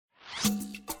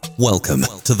Welcome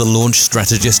to the Launch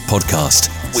Strategist podcast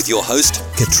with your host,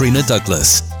 Katrina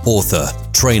Douglas, author,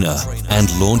 trainer,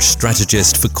 and launch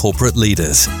strategist for corporate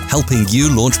leaders, helping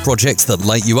you launch projects that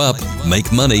light you up,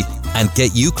 make money, and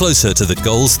get you closer to the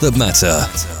goals that matter.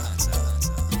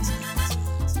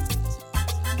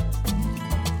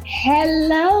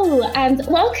 Hello and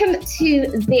welcome to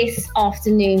this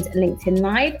afternoon's LinkedIn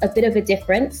Live, a bit of a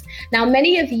difference. Now,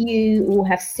 many of you will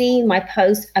have seen my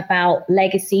post about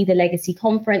Legacy, the Legacy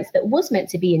conference that was meant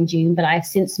to be in June, but I have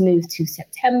since moved to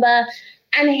September.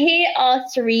 And here are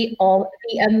three of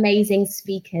the amazing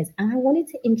speakers. And I wanted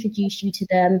to introduce you to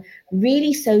them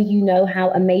really so you know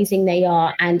how amazing they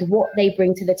are and what they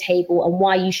bring to the table and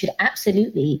why you should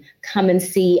absolutely come and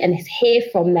see and hear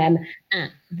from them at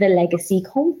the Legacy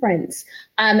conference.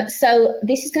 So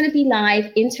this is going to be live,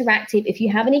 interactive. If you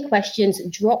have any questions,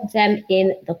 drop them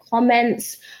in the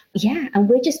comments. Yeah, and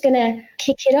we're just going to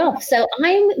kick it off. So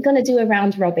I'm going to do a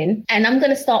round robin and I'm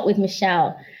going to start with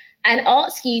Michelle and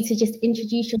ask you to just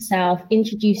introduce yourself,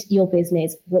 introduce your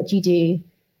business, what do you do,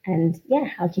 and yeah,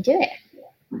 how do you do it?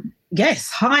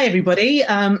 Yes, hi everybody.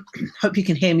 Hope you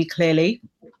can hear me clearly.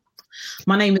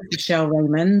 My name is Michelle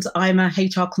Raymond. I'm a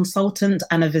HR consultant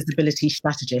and a visibility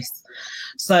strategist.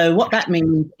 So what that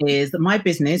means is that my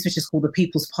business, which is called The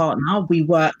People's Partner, we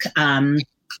work in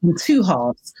two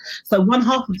halves. So one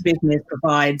half of the business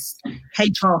provides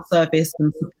HR service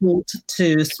and support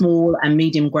to small and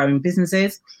medium growing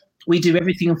businesses. We do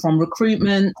everything from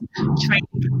recruitment, training,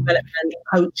 development,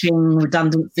 coaching,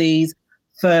 redundancies,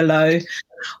 furlough,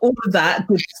 all of that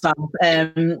good stuff.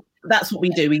 That's what we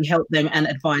do. We help them and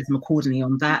advise them accordingly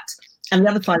on that. And the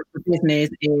other side of the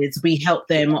business is we help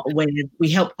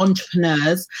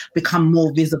entrepreneurs become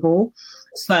more visible.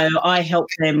 So I help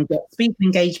them get speaker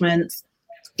engagements,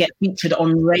 get featured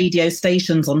on radio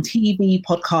stations, on TV,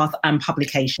 podcasts, and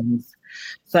publications.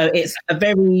 So it's a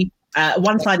very,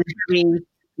 one side is very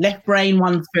left brain,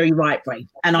 one's very right brain.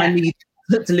 And I need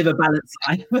to live a balanced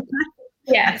life.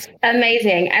 Yes,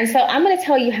 amazing. And so I'm going to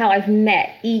tell you how I've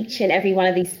met each and every one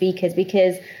of these speakers,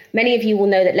 because many of you will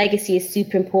know that legacy is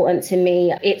super important to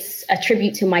me. It's a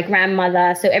tribute to my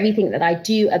grandmother. So everything that I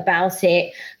do about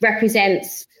it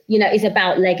represents, is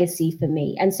about legacy for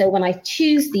me. And so when I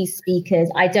choose these speakers,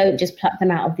 I don't just pluck them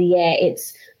out of the air.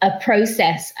 It's a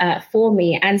process for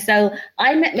me. And so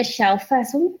I met Michelle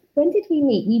first. When did we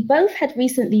meet? We both had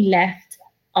recently left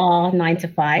our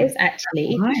 9-to-5s,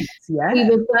 actually. Nice, yeah. We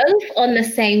were both on the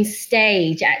same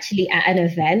stage, actually, at an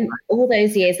event all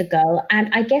those years ago. And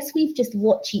I guess we've just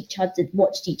watched each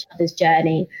other's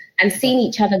journey and seen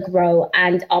each other grow,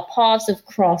 and our paths have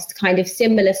crossed kind of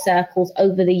similar circles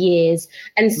over the years.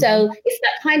 And so it's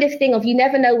that kind of thing of you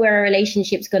never know where a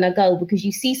relationship's going to go, because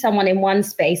you see someone in one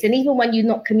space, and even when you're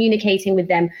not communicating with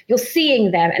them, you're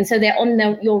seeing them. And so they're on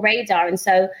your radar. And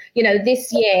so,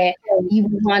 this year you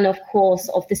were one, of course,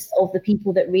 of the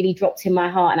people that really dropped in my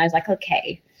heart. And I was like,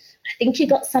 okay, I think you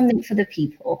got something for the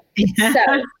people.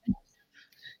 So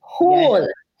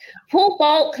Paul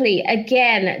Bulkley,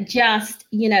 again, just,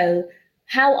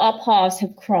 how our paths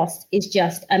have crossed is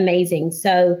just amazing.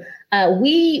 So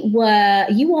you are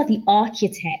the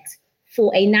architect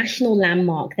for a national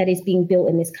landmark that is being built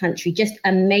in this country. Just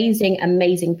amazing,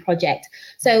 amazing project.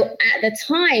 So at the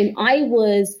time I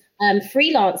was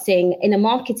freelancing in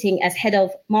marketing as head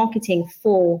of marketing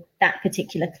for that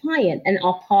particular client, and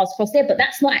our paths crossed there. But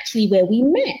that's not actually where we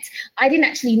met. I didn't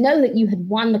actually know that you had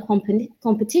won the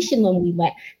competition when we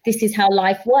met. This is how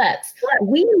life works.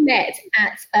 We met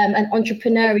at an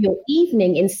entrepreneurial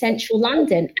evening in central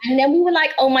London, and then we were like,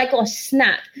 oh my gosh,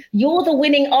 snap, you're the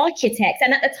winning architect.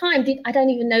 And at the time, I don't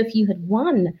even know if you had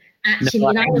won. Actually,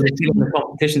 no, I was on the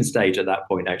competition stage at that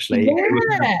point, actually.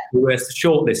 Yeah. We were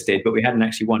shortlisted, but we hadn't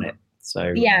actually won it.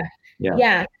 So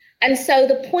yeah. And so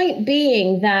the point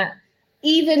being that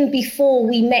even before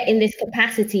we met in this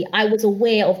capacity, I was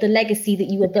aware of the legacy that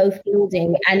you were both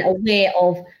building and aware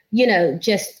of,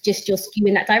 just your skew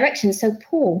in that direction. So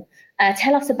Paul,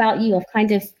 tell us about you. I've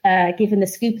kind of given the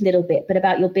scoop a little bit, but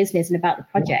about your business and about the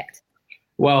project.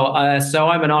 Well, so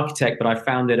I'm an architect, but I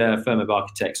founded a firm of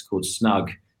architects called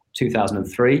Snug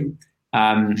 2003.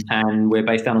 And we're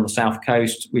based down on the South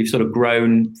Coast. We've sort of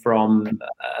grown from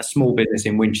a small business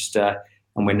in Winchester,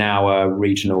 and we're now a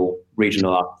regional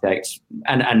architects,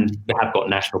 and we have got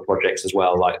national projects as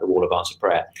well, like the Wall of Answered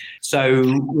Prayer. So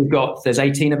there's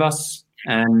 18 of us,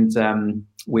 and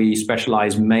we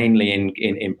specialize mainly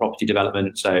in property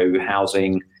development, so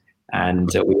housing, and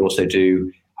we also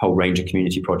do a whole range of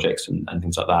community projects and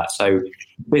things like that. So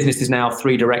business is now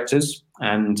 3 directors,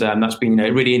 and that's been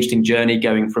a really interesting journey,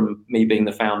 going from me being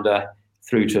the founder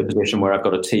through to a position where I've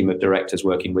got a team of directors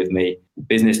working with me.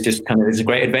 Business just kind of is a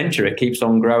great adventure. It keeps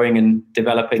on growing and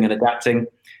developing and adapting,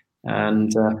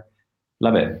 and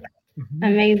love it.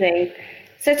 Amazing.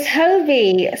 So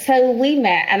Toby, so we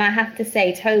met, and I have to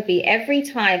say, Toby, every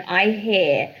time I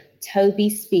hear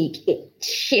Toby speak, it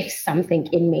shifts something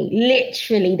in me.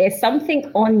 Literally, there's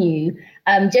something on you,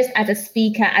 just as a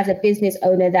speaker, as a business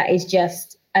owner, that is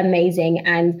just amazing.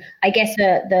 And I guess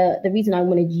the reason I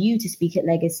wanted you to speak at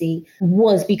Legacy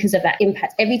was because of that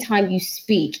impact. Every time you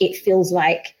speak, it feels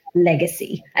like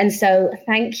legacy. And so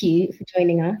thank you for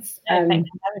joining us. Thank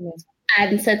you for having me.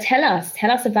 And so tell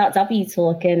us about W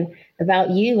Talk and about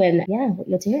you and what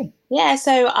you're doing. Yeah,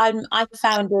 so I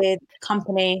founded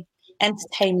company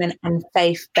entertainment and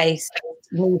faith-based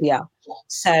media.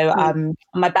 So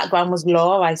my background was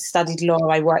law. I studied law.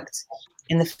 I worked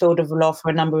in the field of law for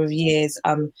a number of years.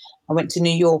 I went to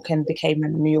New York and became a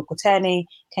New York attorney,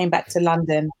 came back to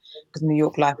London because New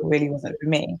York life really wasn't for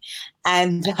me.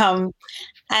 And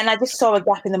I just saw a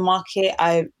gap in the market.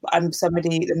 I'm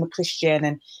a Christian,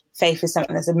 and faith is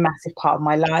something that's a massive part of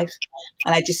my life.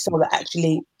 And I just saw that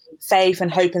actually faith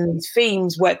and hope and these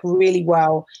themes work really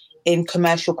well in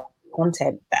commercial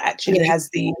content that actually has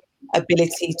the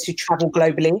ability to travel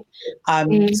globally.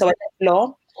 So I did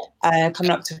law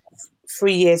coming up to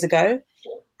 3 years ago,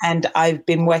 and I've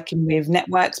been working with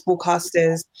networks,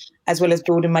 broadcasters, as well as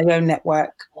building my own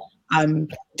network,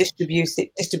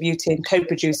 distributing,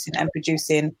 co-producing and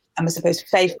producing, I suppose,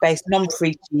 faith-based,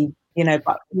 non-preachy,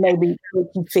 but maybe we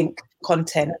can think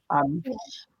content,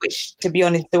 which, to be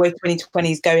honest, the way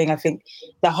 2020 is going, I think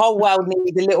the whole world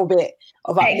needs a little bit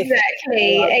of uplift.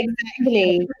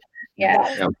 Exactly.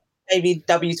 Yeah. Maybe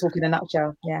W Talk in a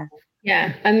nutshell.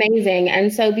 Yeah, amazing.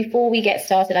 And so before we get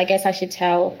started, I guess I should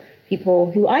tell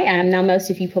people who I am. Now, most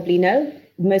of you probably know.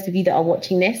 Most of you that are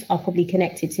watching this are probably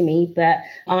connected to me, but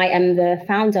I am the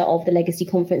founder of the Legacy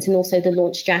Conference and also the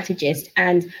launch strategist.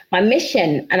 And my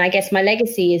mission, and I guess my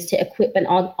legacy, is to equip an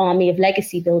army of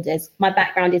legacy builders. My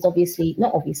background is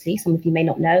not obviously, some of you may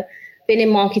not know, been in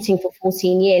marketing for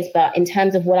 14 years, but in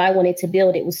terms of what I wanted to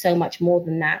build, it was so much more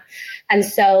than that. And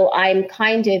so I'm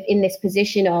kind of in this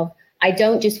position of, I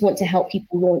don't just want to help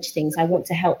people launch things. I want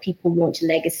to help people launch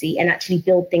legacy and actually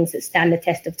build things that stand the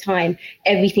test of time.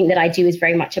 Everything that I do is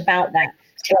very much about that.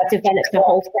 So I've developed a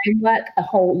whole framework, a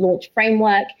whole launch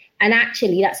framework. And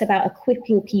actually, that's about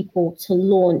equipping people to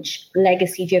launch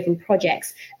legacy-driven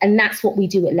projects. And that's what we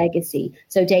do at Legacy.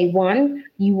 So day one,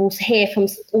 you will hear from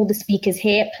all the speakers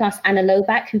here, plus Anna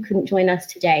Loback, who couldn't join us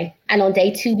today. And on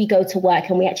day two, we go to work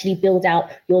and we actually build out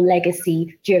your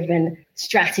legacy-driven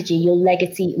strategy, your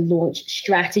legacy launch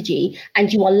strategy.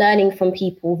 And you are learning from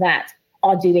people that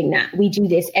are doing that. We do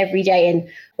this every day. And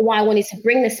why I wanted to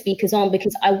bring the speakers on,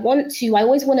 because I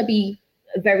always want to be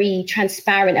very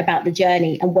transparent about the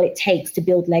journey and what it takes to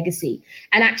build legacy.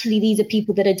 And actually, these are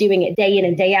people that are doing it day in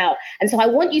and day out. And so I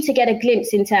want you to get a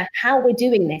glimpse into how we're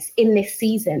doing this in this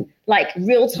season, like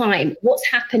real time, what's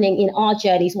happening in our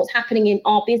journeys, what's happening in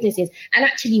our businesses. And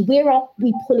actually, where are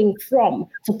we pulling from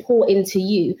to pour into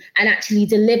you and actually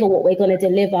deliver what we're going to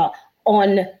deliver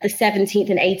on the 17th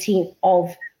and 18th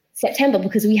of September,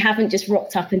 because we haven't just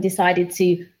rocked up and decided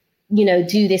to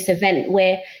do this event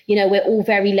where, we're all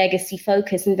very legacy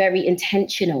focused and very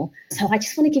intentional. So I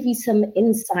just want to give you some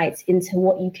insights into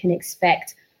what you can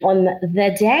expect on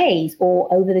the days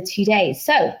or over the 2 days.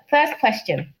 So first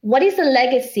question, what is the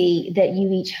legacy that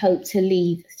you each hope to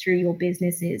leave through your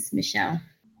businesses, Michelle?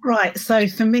 Right. So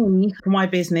for me, for my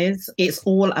business, it's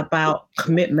all about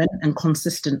commitment and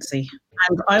consistency.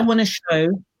 And I want to show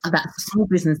that small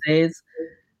businesses,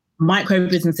 micro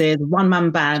businesses,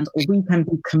 one-man band, we can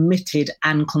be committed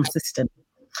and consistent.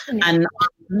 Mm-hmm. And I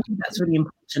believe that's really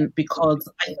important because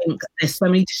I think there's so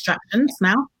many distractions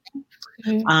now.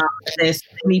 Mm-hmm. There's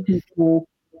so many people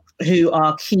who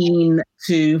are keen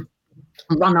to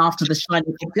run after the shiny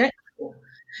object.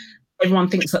 Everyone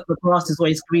thinks that the grass is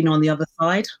always green on the other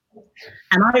side.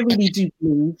 And I really do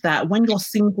believe that when you're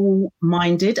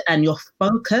single-minded and you're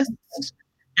focused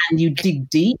and you dig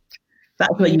deep,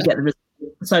 that's where you get the result.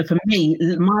 So for me,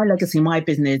 my legacy, my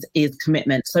business is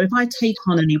commitment. So if I take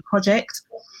on a new project,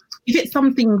 if it's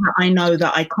something that I know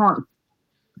that I can't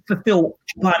fulfill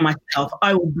by myself,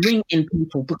 I will bring in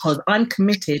people because I'm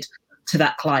committed to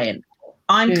that client.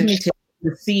 I'm committed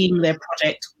to seeing their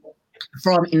project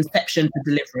from inception to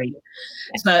delivery.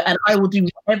 So, and I will do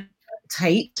whatever it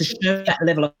takes to show that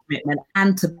level of commitment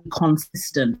and to be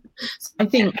consistent. So I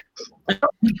think a lot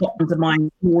of people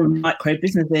undermine small and micro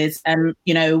businesses, and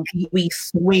we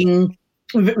swing,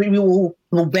 we will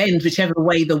bend whichever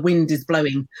way the wind is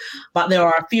blowing. But there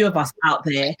are a few of us out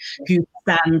there who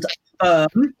stand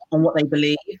firm on what they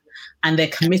believe, and they're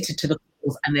committed to the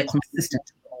cause and they're consistent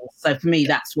to the cause. So for me,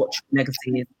 that's what true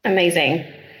legacy is. Amazing.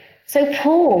 So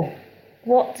Paul,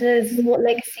 what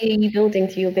legacy are you building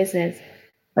to your business?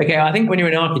 Okay, I think when you're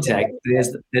an architect,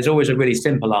 there's always a really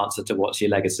simple answer to what's your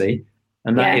legacy,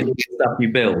 and that is the stuff you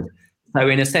build. So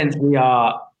in a sense, we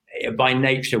are, by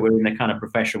nature, we're in a kind of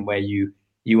profession where you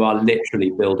are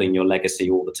literally building your legacy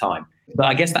all the time. But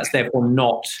I guess that's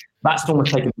therefore that's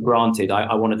almost taken for granted.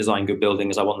 I want to design good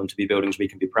buildings. I want them to be buildings we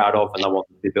can be proud of, and I want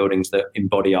them to be buildings that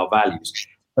embody our values.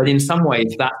 But in some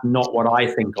ways, that's not what I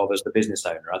think of as the business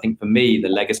owner. I think for me, the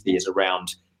legacy is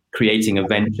around creating a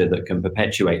venture that can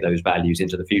perpetuate those values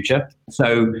into the future.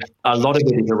 So a lot of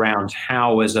it is around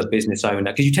how, as a business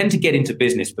owner, because you tend to get into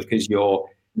business because you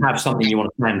have something you want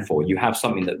to plan for. You have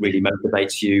something that really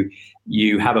motivates you.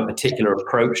 You have a particular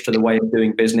approach to the way of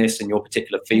doing business in your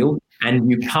particular field, and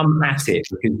you come at it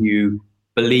because you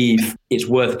believe it's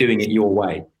worth doing it your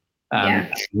way,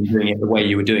 doing it the way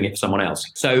you were doing it for someone else.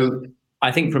 So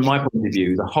I think from my point of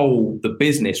view, the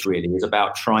business really is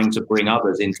about trying to bring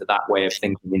others into that way of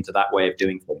thinking, into that way of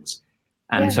doing things.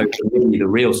 And so for me, the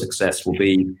real success will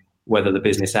be whether the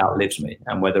business outlives me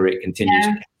and whether it continues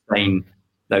to sustain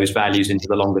those values into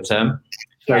the longer term.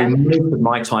 So most of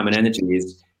my time and energy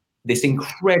is this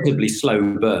incredibly slow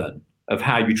burn of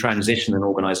how you transition an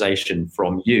organization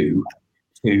from you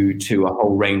to a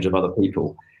whole range of other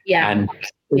people. And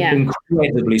it's an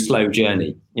incredibly slow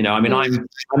journey. I'm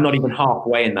not even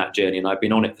halfway in that journey, and I've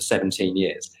been on it for 17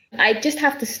 years. I just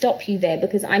have to stop you there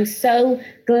because I'm so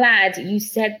glad you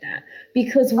said that.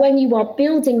 Because when you are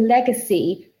building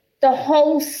legacy, the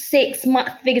whole 6 month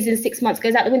figures in 6 months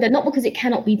goes out the window, not because it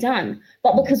cannot be done,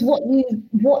 but because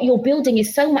what you're building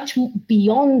is so much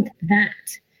beyond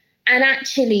that. And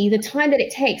actually, the time that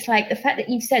it takes, like the fact that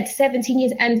you've said 17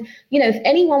 years, and, if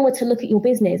anyone were to look at your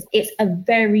business, it's a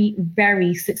very,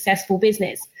 very successful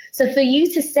business. So for you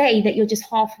to say that you're just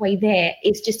halfway there,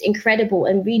 it's just incredible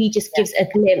and really just gives a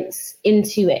glimpse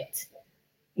into it.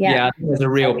 I think there's a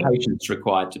real patience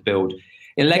required to build.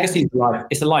 In legacy,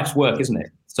 it's a life's work, isn't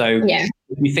it? So if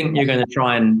you think you're going to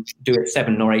try and do it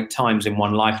 7 or 8 times in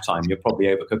one lifetime, you're probably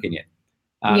overcooking it.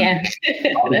 I'll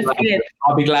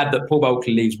be glad that Paul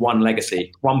Bulkeley leaves one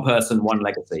legacy, one person, one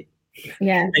legacy.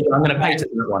 Yeah. I'm going to patent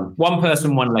that one. One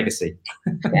person, one legacy.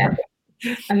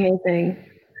 Amazing.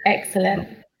 Excellent.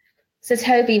 So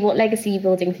Toby, what legacy are you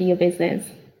building for your business?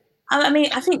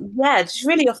 I think, just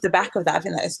really off the back of that, I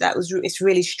think it's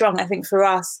really strong. I think for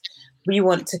us, we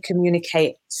want to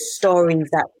communicate stories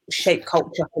that shape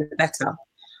culture for the better.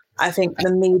 I think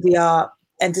the media,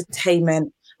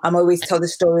 entertainment, I always tell the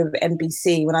story of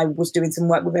NBC. When I was doing some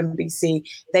work with NBC,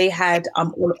 they had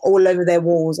all over their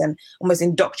walls and almost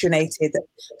indoctrinated that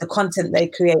the content they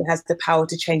create has the power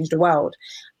to change the world.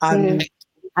 And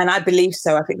I believe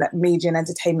so. I think that media and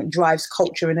entertainment drives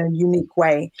culture in a unique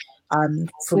way,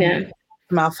 from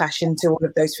our fashion to all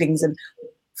of those things. And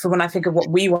for when I think of what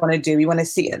we want to do, we want to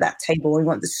sit at that table. We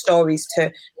want the stories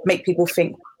to make people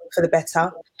think for the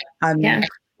better,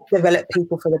 develop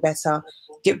people for the better,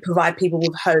 provide people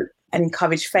with hope and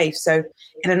encourage faith. So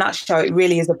in a nutshell, it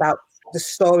really is about the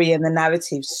story and the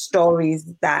narrative, stories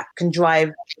that can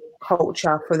drive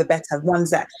culture for the better.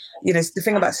 Ones that, the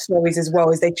thing about stories as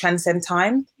well is they transcend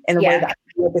time in a way that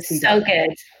legacy does.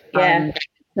 Good. Yeah.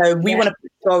 So we want to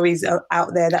put stories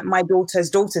out there that my daughter's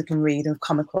daughter can read and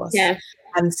come across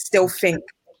and still think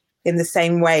in the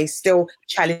same way, still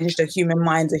challenge the human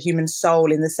mind, the human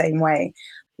soul in the same way,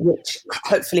 which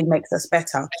hopefully makes us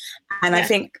better. And I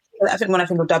think when I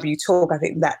think of W Talk, I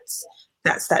think that's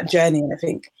that journey. And I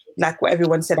think, like what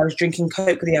everyone said, I was drinking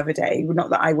Coke the other day. Not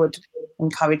that I would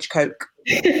encourage Coke.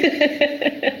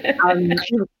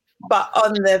 But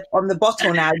on the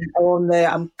bottle now, or on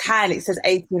the can, it says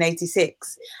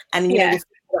 1886. And you know,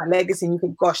 that legacy, and you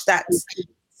think, gosh, that's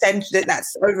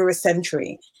over a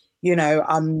century,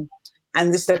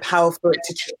 and just the power for it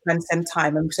to transcend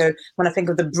time. And so when I think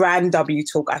of the brand W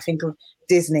Talk, I think of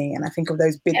Disney and I think of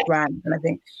those big brands. And I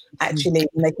think actually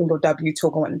when they think of W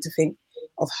Talk, I want them to think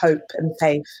of hope and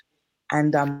faith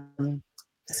and I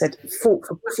said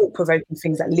thought-provoking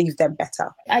things that leave them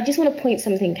better. I just want to point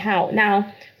something out. Now,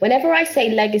 whenever I say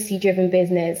legacy-driven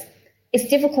business, it's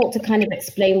difficult to kind of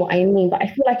explain what I mean, but I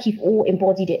feel like you've all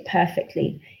embodied it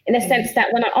perfectly, in the sense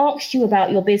that when I asked you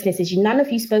about your businesses, none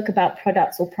of you spoke about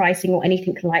products or pricing or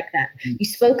anything like that. You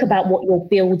spoke about what you're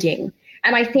building.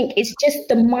 And I think it's just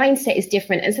the mindset is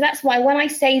different. And so that's why when I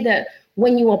say that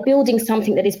when you are building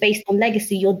something that is based on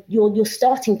legacy, your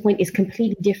starting point is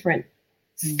completely different.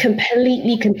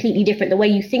 completely different. The way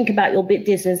you think about your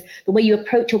business, the way you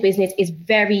approach your business is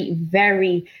very,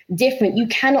 very different. You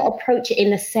cannot approach it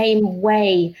in the same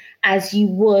way as you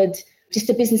would just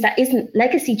a business that isn't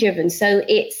legacy driven. So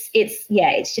it's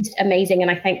just amazing. And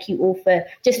I thank you all for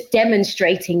just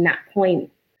demonstrating that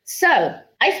point. So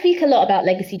I speak a lot about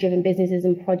legacy driven businesses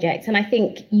and projects, and I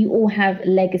think you all have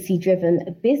legacy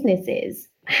driven businesses.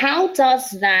 How does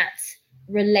that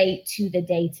relate to the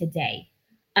day to day?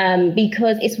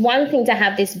 Because it's one thing to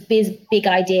have this big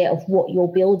idea of what you're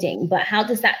building, but how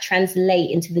does that translate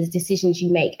into the decisions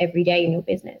you make every day in your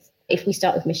business? If we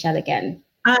start with Michelle again.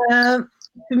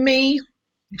 For me,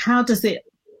 how does it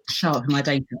show up in my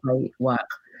day-to-day work?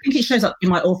 I think it shows up in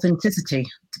my authenticity,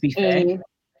 to be fair.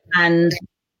 And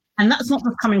that's not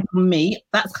just coming from me,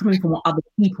 that's coming from what other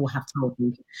people have told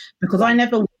me. Because I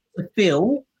never want to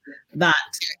feel that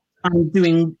I'm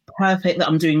doing perfect, that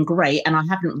I'm doing great, and I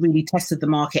haven't really tested the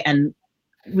market and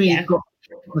really got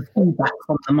the feedback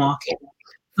from the market.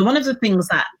 So one of the things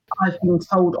that I've been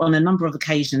told on a number of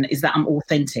occasions is that I'm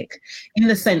authentic, in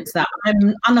the sense that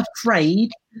I'm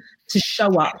unafraid to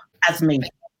show up as me.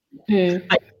 I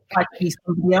don't try to be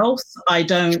somebody else. I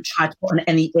don't try to put on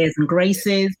any airs and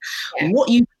graces. What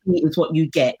you see is what you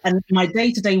get. And my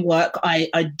day-to-day work,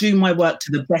 I do my work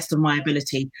to the best of my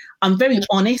ability. I'm very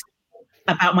honest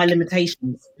about my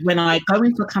limitations. When I go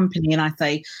into a company and I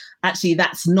say, actually,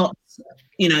 that's not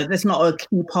a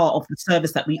key part of the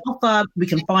service that we offer. We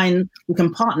can partner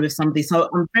with somebody. So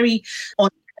I'm very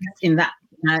honest in that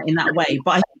way.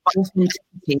 But I think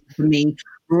authenticity for me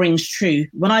rings true.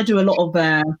 When I do a lot of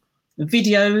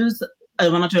videos,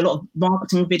 when I do a lot of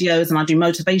marketing videos and I do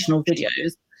motivational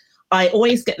videos, I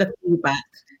always get the feedback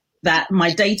that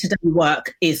my day-to-day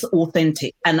work is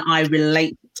authentic and I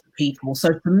relate to people.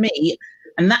 So for me,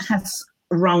 and that has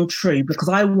rung true, because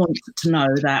I want to know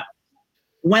that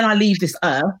when I leave this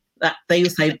earth, that they will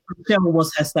say Michelle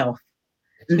was herself.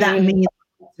 And that means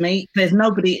to me, there's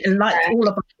nobody, and like all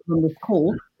of us on this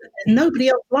call, there's nobody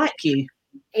else like you.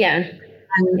 And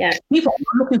people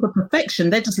are looking for perfection,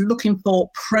 they're just looking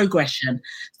for progression.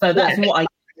 So that's what I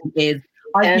do is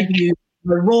I give you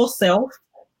the raw self,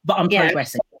 but I'm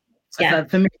progressing. So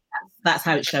for me, that's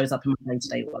how it shows up in my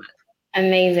day-to-day work.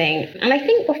 Amazing. And I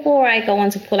think before I go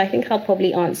on to Paul, I think I'll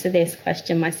probably answer this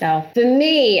question myself. For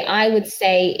me, I would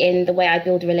say in the way I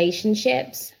build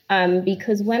relationships,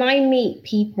 because when I meet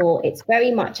people, it's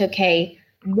very much, okay,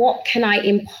 what can I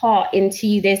impart into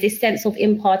you? There's this sense of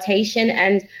impartation,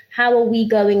 and how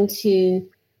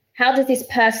does this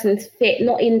person fit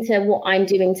not into what I'm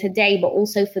doing today, but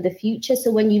also for the future? So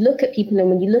when you look at people and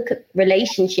when you look at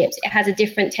relationships, it has a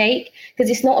different take, because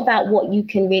it's not about what you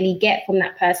can really get from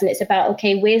that person. It's about,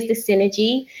 okay, where's the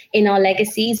synergy in our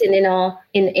legacies and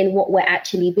in what we're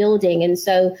actually building? And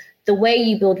so the way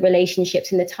you build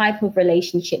relationships and the type of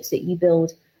relationships that you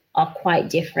build are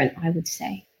quite different, I would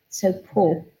say. So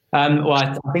Paul. Well,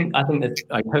 I think that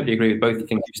I totally agree with both the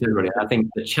things you said, really. I think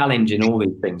the challenge in all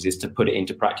these things is to put it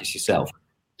into practice yourself.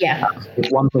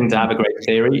 It's one thing to have a great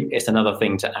theory, it's another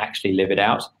thing to actually live it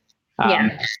out.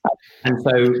 And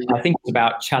so I think it's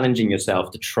about challenging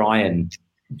yourself to try and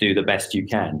do the best you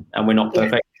can. And we're not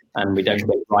perfect, and we don't get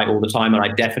it right all the time. And I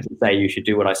definitely say you should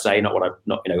do what I say, do what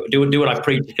I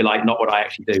preach, if you like, not what I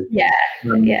actually do.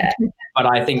 But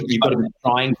I think you've got to be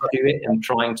trying to do it and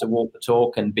trying to walk the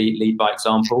talk and lead by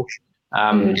example.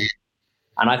 And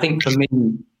I think for me,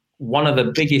 one of the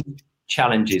biggest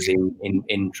challenges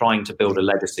in trying to build a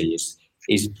legacy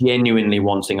is genuinely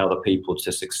wanting other people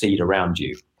to succeed around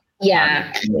you.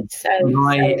 I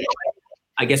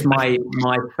guess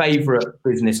my favorite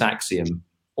business axiom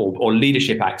or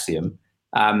leadership axiom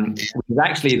is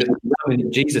actually something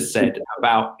that Jesus said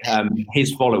about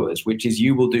his followers, which is,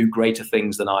 you will do greater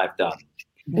things than I have done.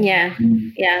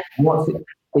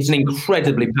 It's an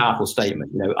incredibly powerful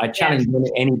statement. I challenge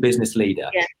any business leader.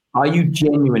 Are you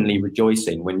genuinely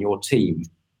rejoicing when your team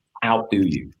outdo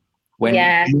you? When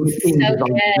your team is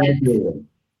on,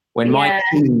 when my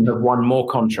team have won more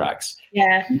contracts,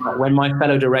 when my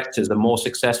fellow directors are more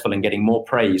successful and getting more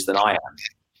praise than I am?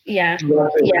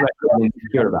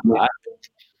 Insecure about that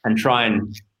and try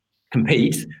and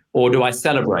compete, or do I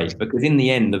celebrate? Because in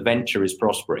the end, the venture is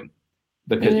prospering.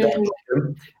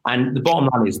 And the bottom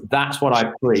line is, that's what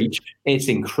I preach. It's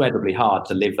incredibly hard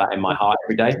to live that in my heart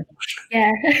every day.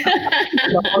 If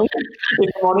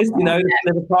I'm honest,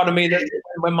 there's a part of me that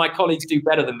when my colleagues do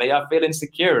better than me, I feel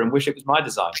insecure and wish it was my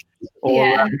design,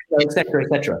 or et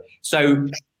cetera. So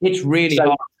it's really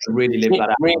hard to really live that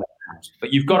out.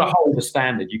 But you've got to hold a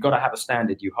standard. You've got to have a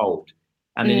standard you hold.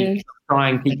 And then you try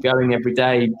and keep going every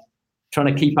day, trying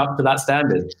to keep up to that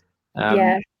standard.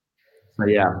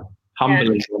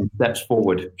 humbly and steps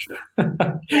forward.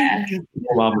 Yeah.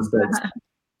 Our mistakes.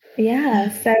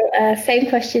 Yeah. So same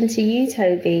question to you,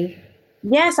 Toby.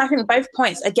 Yes, I think both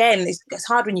points. Again, it's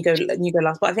hard when you go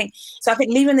last, but I think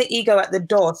leaving the ego at the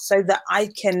door so that I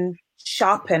can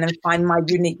sharpen and find my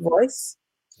unique voice.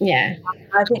 Yeah.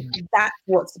 I think that's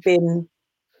what's been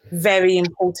very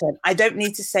important. I don't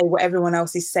need to say what everyone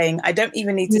else is saying. I don't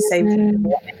even need to say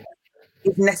what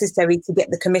is necessary to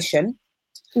get the commission.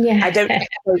 Yeah. I don't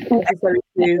necessarily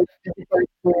to,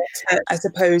 I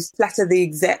suppose, flatter the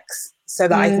execs so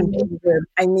that I can get them.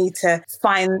 I need to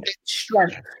find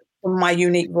strength from my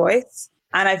unique voice.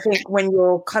 And I think when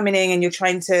you're coming in and you're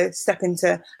trying to step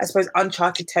into, I suppose,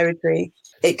 uncharted territory,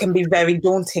 it can be very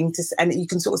daunting and you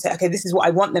can sort of say, okay, this is what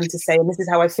I want them to say, and this is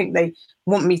how I think they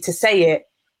want me to say it.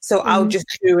 So I'll just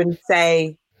do and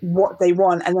say what they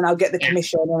want, and then I'll get the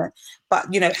commission on it.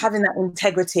 But, having that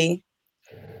integrity,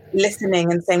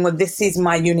 listening and saying, well, this is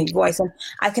my unique voice. And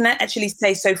I can actually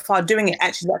say so far doing it,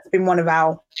 actually, that's been one of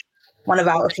our,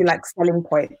 if you like, selling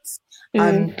points.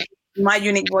 My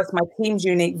unique voice, my team's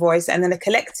unique voice, and then a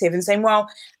collective, and saying, well,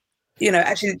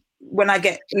 actually, when I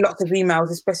get lots of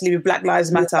emails, especially with Black Lives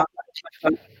Matter,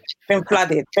 been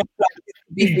flooded to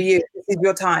be for you, this is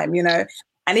your time,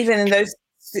 and even in those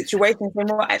situations, saying,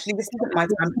 well, actually, this isn't my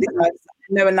time, I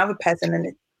know another person,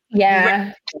 and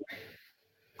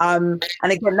and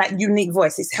again, that unique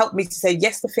voice, it's helped me to say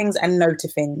yes to things and no to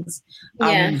things.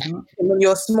 When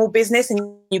you're a small business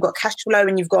and you've got cash flow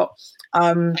and you've got,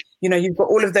 you've got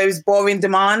all of those boring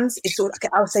demands, it's all like,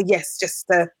 I'll say yes,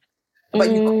 but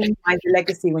you compromise the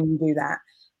legacy when you do that.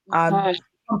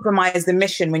 Compromise the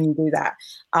mission when you do that.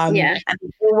 And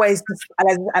always,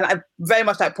 and I very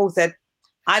much like Paul said,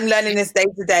 I'm learning this day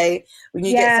to day. When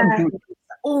you get something,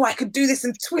 I could do this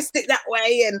and twist it that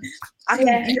way, and I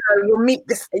can, we'll meet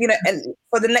this, and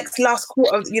for the last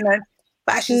quarter,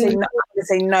 but actually say no. I'm going to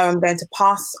say no. I'm going to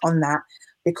pass on that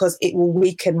because it will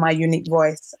weaken my unique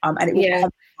voice, and it will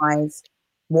compromise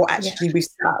what actually we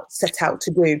set out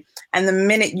to do. And the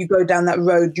minute you go down that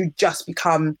road, you just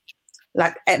become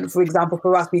like, and for example,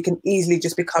 for us, we can easily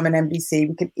just become an NBC.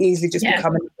 We can easily just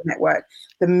become a network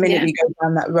the minute we go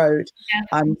down that road.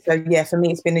 So for me,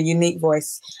 it's been a unique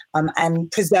voice, and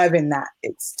preserving that,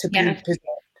 it's to be preserved.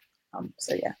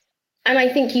 And I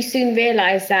think you soon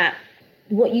realize that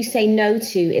what you say no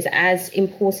to is as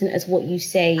important as what you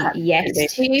say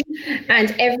yes to.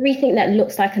 And everything that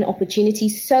looks like an opportunity,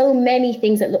 so many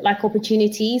things that look like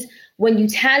opportunities, when you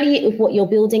tally it with what you're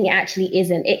building, it actually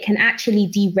isn't. It can actually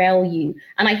derail you.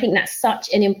 And I think that's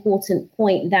such an important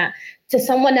point, that to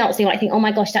someone else, they might think, oh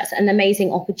my gosh, that's an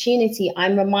amazing opportunity.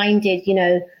 I'm reminded,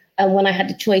 when I had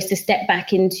the choice to step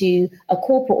back into a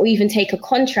corporate or even take a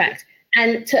contract.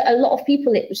 And to a lot of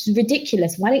people, it was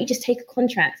ridiculous. Why don't you just take a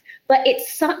contract? But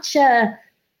it's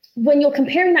when you're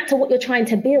comparing that to what you're trying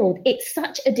to build, it's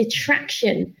such a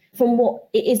detraction from what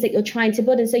it is that you're trying to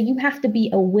build. And so you have to be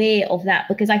aware of that,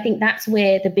 because I think that's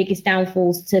where the biggest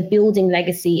downfalls to building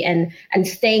legacy and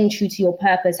staying true to your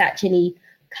purpose actually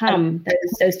come,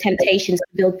 those temptations to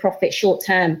build profit short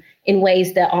term in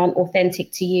ways that aren't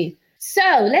authentic to you.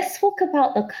 So let's talk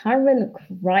about the current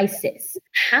crisis.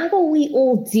 How are we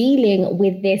all dealing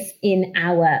with this in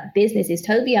our businesses?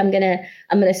 Toby, I'm gonna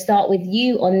start with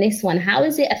you on this one. How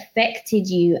has it affected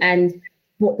you, and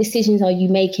what decisions are you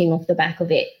making off the back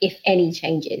of it, if any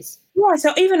changes? Yeah,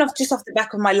 so even off the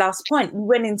back of my last point, we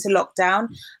went into lockdown.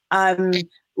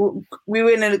 We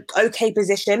were in an okay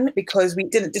position because we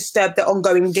didn't disturb the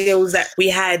ongoing deals that we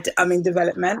had in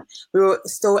development. We were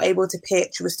still able to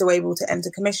pitch, we were still able to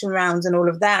enter commission rounds and all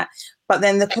of that. But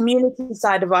then the community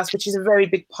side of us, which is a very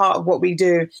big part of what we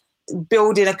do,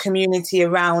 building a community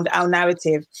around our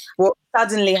narrative,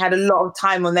 suddenly had a lot of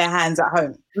time on their hands at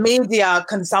home. Media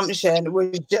consumption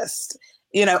was just,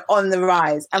 on the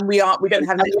rise, and we don't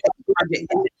have any budget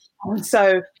yet.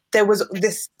 So there was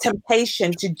this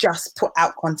temptation to just put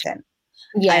out content,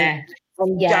 and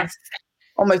just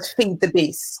almost feed the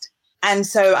beast. And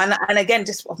so, and again,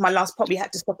 just off my last point, we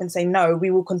had to stop and say, no,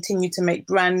 we will continue to make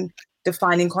brand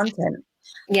defining content.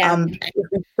 If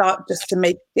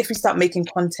we start making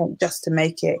content just to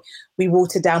make it, we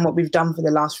water down what we've done for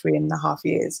the last 3.5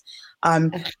 years.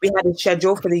 We had a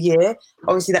schedule for the year.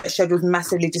 Obviously, that schedule was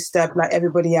massively disturbed like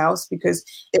everybody else, because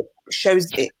it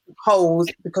shows it holes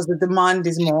because the demand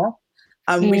is more.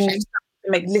 We should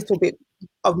make a little bit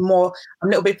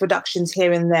productions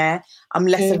here and there.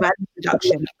 Less of value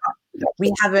production.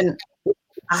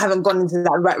 I haven't gone into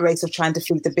that rat race of trying to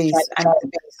feed the beast. And I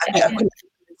couldn't do it to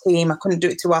the team. I couldn't do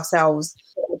it to ourselves.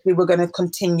 We were going to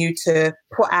continue to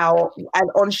put out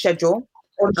and on schedule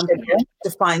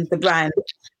define the brand.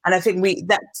 And I think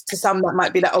that to some that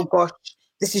might be like, oh gosh,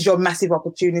 this is your massive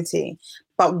opportunity.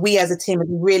 But we as a team, as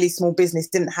a really small business,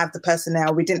 didn't have the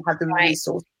personnel, we didn't have the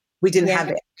resource, we didn't have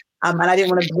it. And I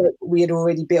didn't want to break what we had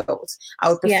already built. I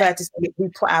would prefer to say that we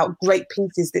put out great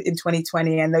pieces in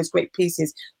 2020, and those great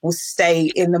pieces will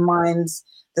stay in the minds,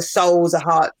 the souls, the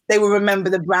heart. They will remember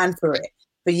the brand for it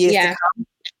for years to come.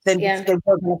 Then they're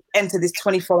going to enter this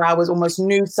 24 hours almost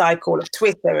news cycle of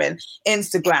Twitter and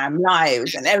Instagram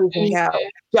lives and everything else,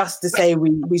 just to say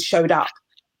we showed up.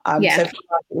 So for us, it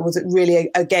was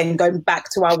really, again, going back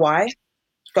to our why,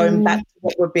 going back to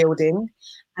what we're building,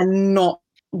 and not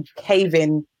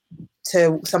caving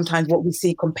to sometimes what we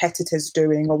see competitors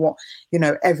doing or what,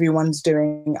 everyone's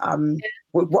doing,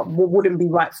 what wouldn't be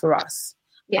right for us.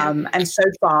 And so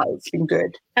far it's been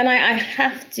good. And I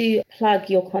have to plug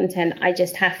your content. I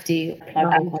just have to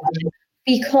plug your content.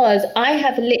 Because I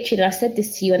have literally, I said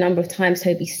this to you a number of times,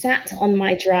 Toby, sat on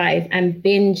my drive and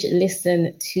binge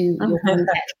listen to your content.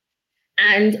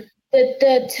 And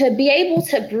to be able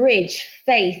to bridge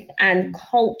faith and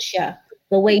culture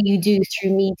the way you do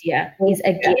through media is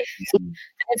a gift. And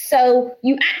so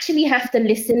you actually have to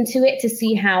listen to it to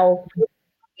see how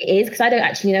it is, because I don't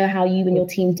actually know how you and your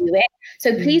team do it.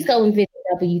 So please go and visit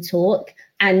W Talk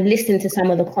and listen to some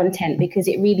of the content, because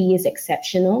it really is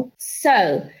exceptional.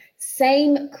 So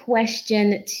same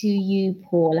question to you,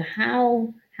 Paul.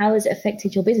 How has it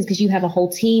affected your business? Because you have a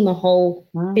whole team, a whole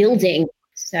building.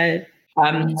 So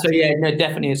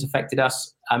definitely it's affected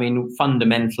us. I mean,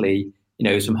 fundamentally,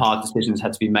 some hard decisions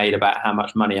had to be made about how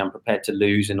much money I'm prepared to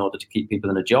lose in order to keep people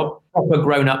in a job. Proper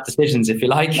grown-up decisions, if you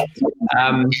like.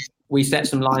 We set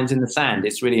some lines in the sand.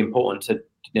 It's really important to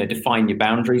define your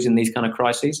boundaries in these kind of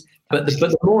crises. But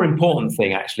the more important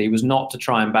thing actually was not to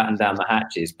try and batten down the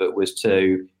hatches, but was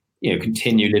to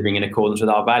continue living in accordance with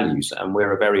our values. And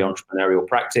we're a very entrepreneurial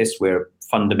practice. We're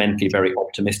fundamentally very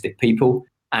optimistic people.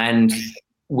 And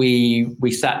we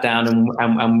sat down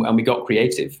and we got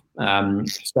creative.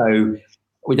 So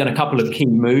we've done a couple of key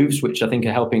moves, which I think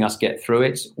are helping us get through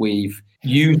it. We've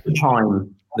used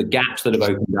the gaps that have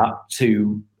opened up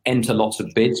to enter lots of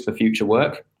bids for future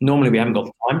work. Normally we haven't got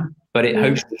the time, but it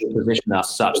hopes to position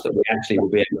us such that we actually will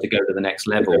be able to go to the next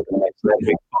level.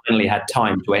 We finally had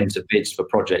time to enter bids for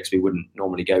projects we wouldn't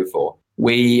normally go for.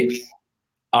 We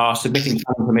are submitting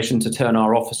planning permission to turn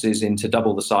our offices into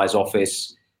double the size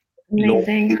office,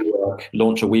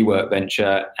 launch a WeWork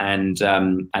venture, and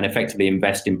effectively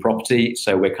invest in property.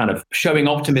 So we're kind of showing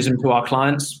optimism to our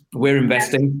clients. We're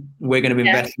investing. We're going to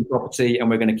invest in property, and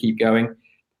we're going to keep going.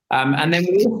 And then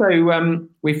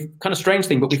we've kind of strange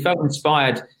thing, but we felt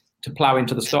inspired to plow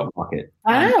into the stock market.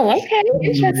 Wow, okay,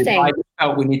 interesting. I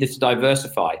felt we needed to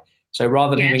diversify. So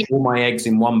rather than having all my eggs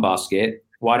in one basket,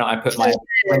 why don't I put my eggs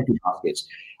in 20 baskets?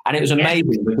 And it was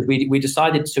amazing because we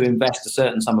decided to invest a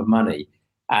certain sum of money.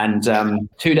 And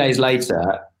 2 days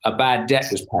later, a bad debt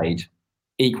was paid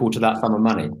equal to that sum of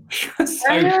money.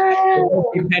 So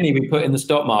every penny we put in the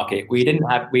stock market, we'd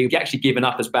actually given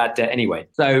up as bad debt anyway.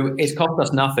 So it's cost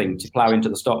us nothing to plow into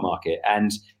the stock market.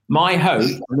 And my hope,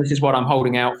 and this is what I'm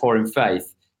holding out for in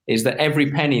faith, is that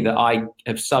every penny that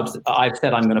I've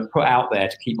said I'm going to put out there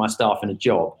to keep my staff in a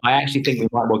job, I actually think we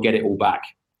might well get it all back.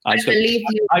 I believe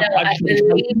you. I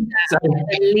believe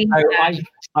that.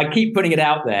 I keep putting it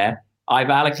out there. I've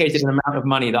allocated an amount of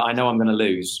money that I know I'm going to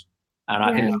lose, and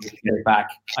I think I'm going to get it back.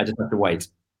 I just have to wait.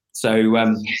 So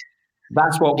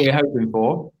that's what we're hoping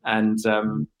for, and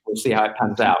we'll see how it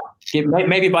pans out.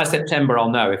 Maybe by September I'll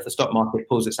know if the stock market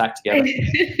pulls its act together.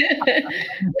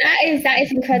 That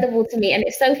is incredible to me, and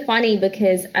it's so funny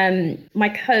because my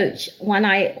coach,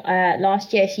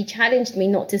 last year, she challenged me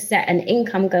not to set an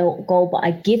income goal, but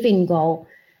a giving goal.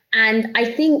 And I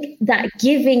think that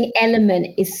giving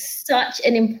element is such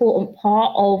an important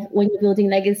part of when you're building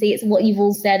legacy. It's what you've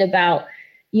all said about,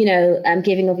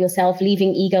 giving of yourself,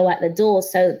 leaving ego at the door.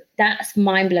 So that's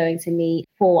mind blowing to me.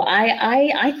 Paul,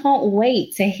 I can't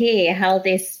wait to hear how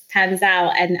this pans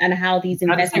out and how these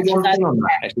investments.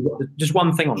 Just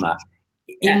one thing on that.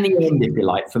 In the end, if you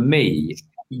like, for me,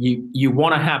 you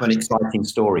want to have an exciting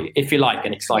story, if you like,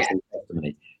 an exciting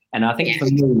testimony. And I think for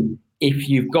me, if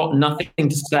you've got nothing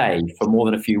to say for more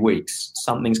than a few weeks,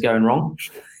 something's going wrong.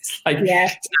 It's like,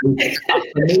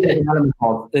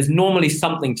 there's normally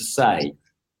something to say,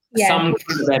 some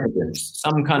kind of evidence,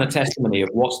 some kind of testimony of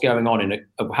what's going on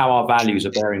of how our values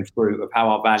are bearing fruit, of how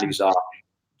our values are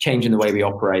changing the way we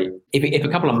operate. If a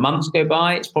couple of months go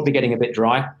by, it's probably getting a bit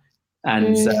dry.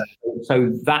 And so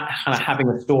that kind of having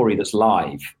a story that's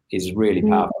live is really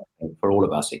powerful for all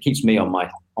of us. It keeps me on my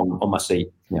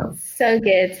seat. So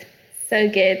good. So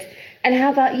good. And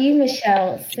how about you,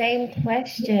 Michelle? Same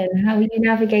question. How are you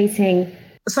navigating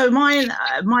So my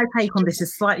take on this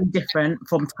is slightly different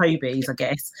from Toby's, I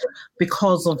guess,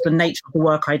 because of the nature of the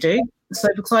work I do. So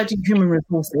because I do human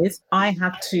resources, I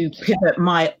have to pivot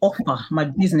my offer, my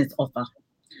business offer.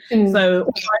 So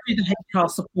when I do the HR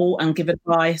support and give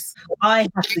advice, I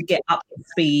have to get up to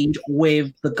speed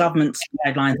with the government's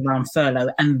guidelines around furlough,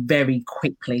 and very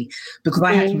quickly, because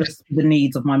I have to respond to the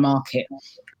needs of my market.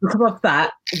 Because of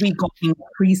that, we got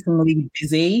increasingly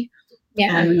busy,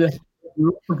 and we were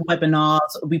lots of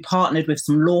webinars. We partnered with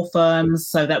some law firms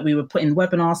so that we were putting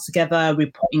webinars together.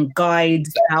 We're putting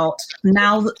guides out.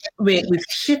 Now we've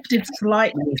shifted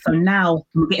slightly. So now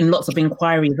we're getting lots of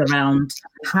inquiries around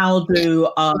how do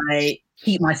I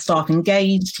keep my staff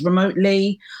engaged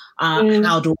remotely?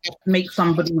 How do I make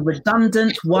somebody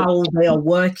redundant while they are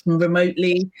working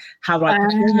remotely? How do I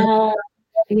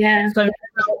So now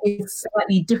it's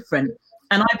slightly different.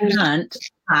 And I've learned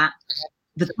that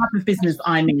the type of business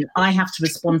I'm in, I have to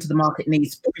respond to the market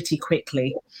needs pretty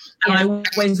quickly. And I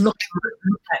always look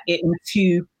at it in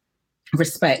two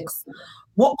respects.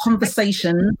 What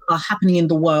conversations are happening in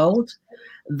the world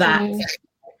that,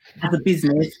 as a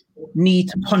business, need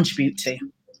to contribute to?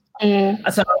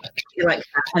 So like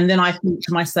that. And then I think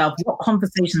to myself, what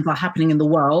conversations are happening in the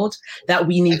world that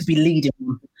we need to be leading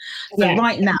on? So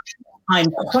right now, I'm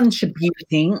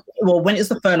contributing, well, when it's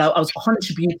the furlough, I was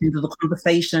contributing to the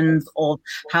conversations of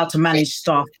how to manage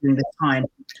staff during this time.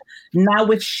 Now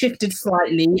we've shifted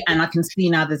slightly, and I can see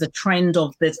now there's a trend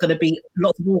of there's going to be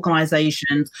lots of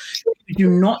organisations who do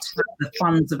not have the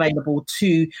funds available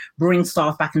to bring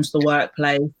staff back into the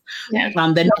workplace. They're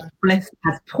not blessed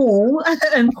as Paul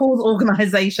and Paul's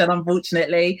organisation,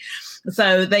 unfortunately.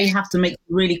 So they have to make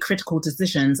really critical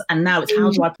decisions. And now it's how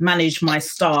do I manage my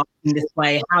staff in this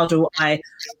way? How do I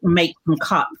make some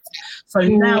cuts? So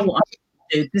now what I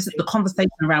do, this is the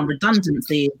conversation around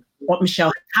redundancy. What,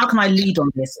 Michelle, how can I lead on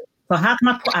this? So how can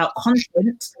I put out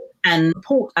content and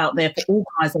report out there for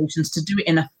organisations to do it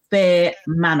in a fair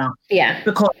manner?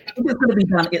 Because if it's going to be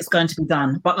done, it's going to be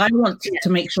done. But I want to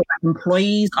make sure that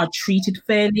employees are treated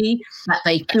fairly, that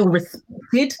they feel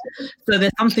respected. So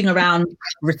there's something around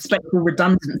respectful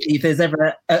redundancy, if there's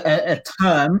ever a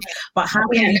term. But how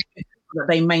can we do that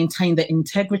they maintain their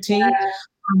integrity?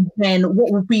 And then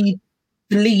what will be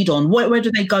the lead on? Where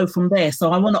do they go from there?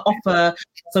 So I want to offer,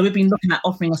 so we've been looking at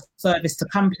offering a service to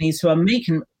companies who are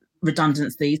making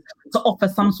redundancies to offer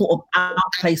some sort of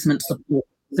outplacement support.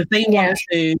 So if they want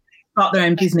to start their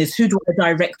own business, who do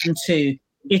I direct them to?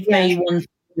 If they want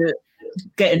to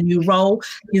get a new role,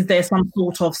 is there some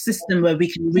sort of system where we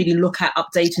can really look at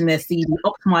updating their CV,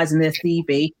 optimizing their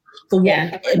CV for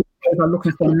what they are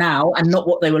looking for now and not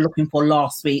what they were looking for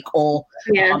last week or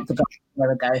a month ago, a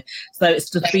year ago. So it's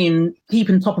just been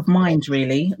keeping top of mind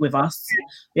really with us.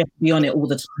 We have to be on it all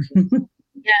the time.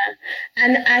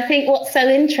 And I think what's so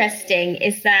interesting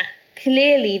is that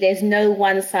clearly there's no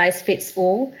one size fits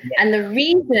all. And the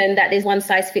reason that there's one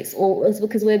size fits all is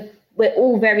because we're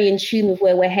all very in tune with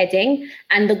where we're heading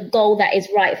and the goal that is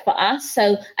right for us.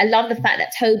 So I love the fact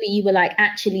that, Toby, you were like,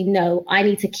 actually, no, I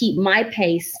need to keep my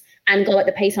pace and go at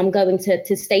the pace I'm going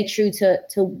to stay true to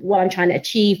what I'm trying to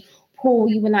achieve. Paul,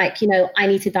 you were like, I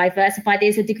need to diversify.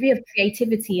 There's a degree of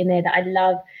creativity in there that I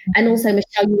love. And also,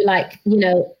 Michelle, you were like,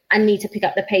 I need to pick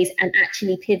up the pace and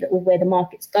actually pivot with where the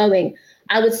market's going.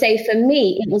 I would say for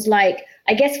me, it was like,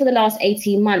 I guess for the last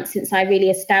 18 months since I really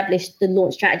established the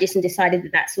launch strategist and decided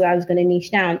that that's where I was going to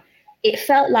niche down, it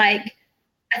felt like,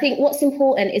 I think what's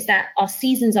important is that our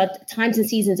times and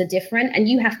seasons are different. And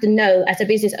you have to know as a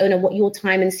business owner what your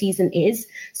time and season is.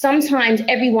 Sometimes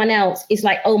everyone else is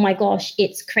like, oh my gosh,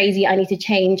 it's crazy, I need to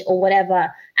change or whatever.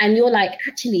 And you're like,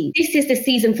 actually, this is the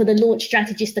season for the launch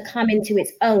strategist to come into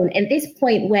its own. And this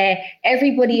point where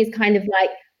everybody is kind of like,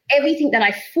 everything that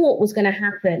I thought was going to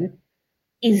happen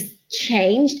is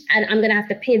changed and I'm going to have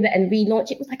to pivot and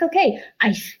relaunch. It was like, okay,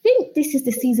 I think this is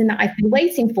the season that I've been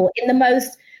waiting for in the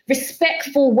most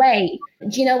respectful way.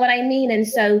 Do you know what I mean? And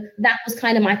so that was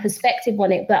kind of my perspective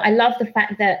on it. But I love the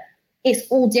fact that it's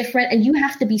all different and you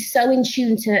have to be so in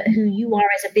tune to who you are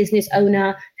as a business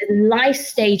owner, the life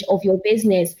stage of your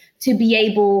business to be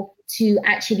able to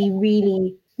actually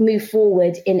really move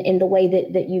forward in the way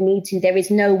that you need to. There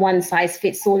is no one size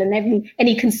fits all, and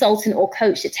any consultant or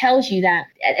coach that tells you that,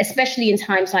 especially in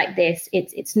times like this,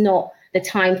 it's not the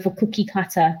time for cookie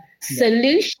cutter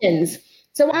solutions.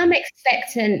 So I'm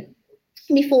expecting,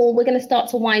 before we're going to start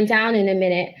to wind down in a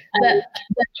minute, but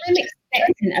I'm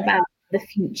expecting about the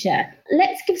future.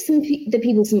 Let's give the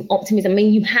people some optimism. I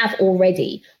mean, you have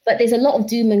already, but there's a lot of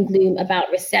doom and gloom about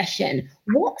recession.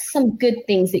 What's some good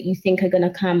things that you think are going to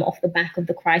come off the back of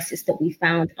the crisis that we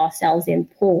found ourselves in,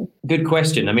 Paul? Good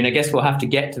question. I mean, I guess we'll have to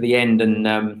get to the end and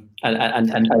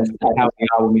how we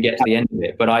are when we get to the end of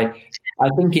it. But I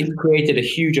think it's created a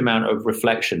huge amount of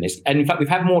reflection. And in fact, we've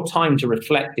had more time to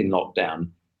reflect in lockdown.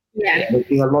 Yeah. There's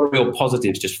been a lot of real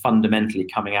positives just fundamentally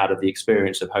coming out of the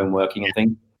experience of home working and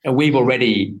things. And we've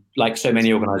already, like so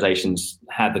many organizations,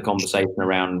 had the conversation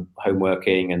around home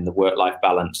working and the work-life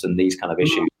balance and these kind of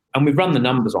issues. And we've run the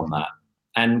numbers on that.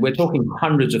 And we're talking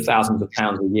hundreds of thousands of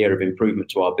pounds a year of improvement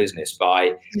to our business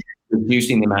by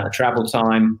reducing the amount of travel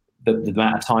time, the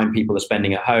amount of time people are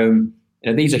spending at home.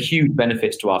 These are huge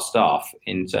benefits to our staff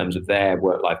in terms of their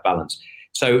work-life balance.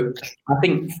 So I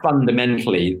think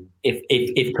fundamentally,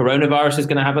 if coronavirus is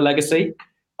going to have a legacy,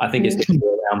 I think it's going to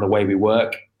be around the way we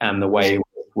work and the way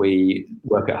we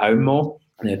work at home more,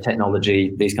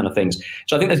 technology, these kind of things.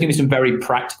 So I think there's going to be some very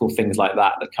practical things like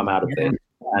that come out of this.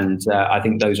 And I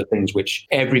think those are things which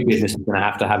every business is going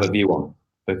to have a view on,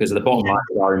 because at the bottom line,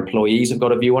 our employees have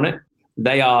got a view on it.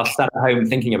 They are sat at home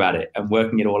thinking about it and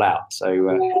working it all out. So,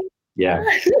 yeah.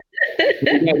 There's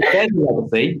the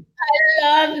legacy.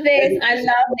 I love this.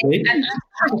 And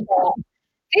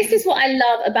this is what I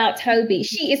love about Toby.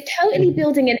 She is totally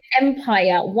building an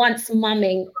empire whilst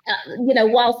mumming, and I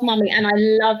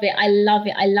love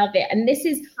it. And this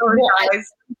is what I want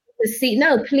to see.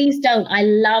 No, please don't. I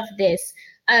love this.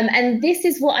 And this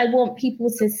is what I want people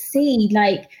to see.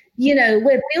 Like,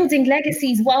 we're building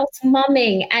legacies whilst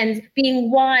mumming and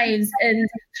being wives and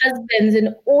husbands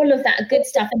and all of that good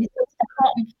stuff. And it's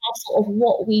part and parcel of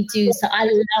what we do. So I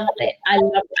love it. I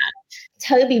love that.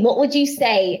 Toby, what would you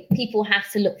say people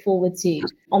have to look forward to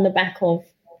on the back of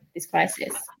this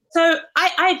crisis? So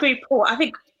I agree, Paul. I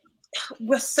think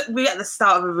we're at the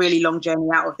start of a really long journey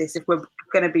out of this, if we're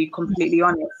going to be completely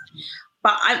honest.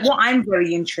 But what I'm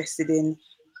very interested in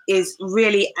is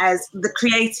really as the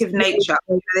creative nature.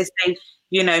 They say,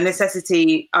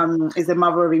 necessity is the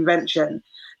mother of invention.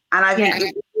 And I think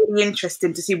it's really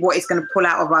interesting to see what it's going to pull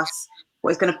out of us,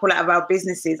 what it's going to pull out of our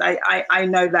businesses. I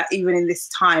know that even in this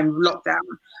time of lockdown,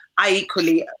 I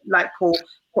equally, like Paul,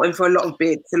 put in for a lot of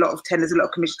bids, a lot of tenders, a lot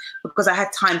of commissions, because I had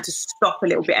time to stop a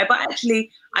little bit. But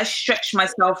actually, I stretched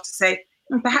myself to say,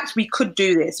 perhaps we could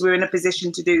do this. We're in a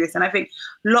position to do this. And I think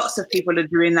lots of people are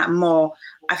doing that more.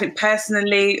 I think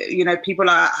personally, people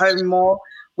are at home more.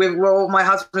 My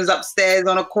husband's upstairs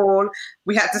on a call.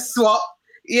 We had to swap,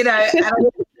 And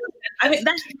I think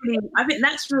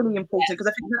that's really important, because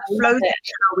I think that flows in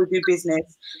how we do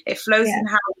business. It flows in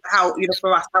how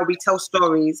for us, how we tell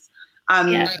stories.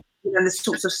 And the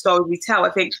sorts of stories we tell. I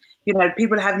think,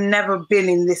 people have never been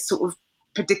in this sort of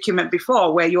predicament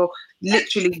before, where you're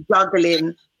literally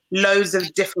juggling loads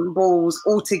of different balls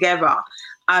all together.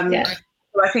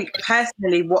 So I think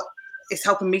personally, what is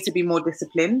helping me to be more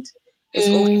disciplined is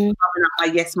also coming up my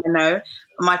yes, my no.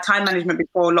 My time management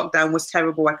before lockdown was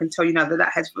terrible. I can tell you now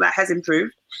that has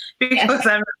improved, because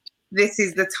this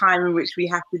is the time in which we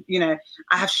have to,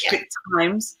 I have strict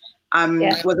times.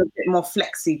 Was a bit more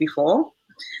flexy before.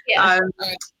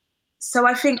 So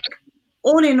I think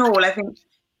all in all, I think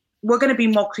we're going to be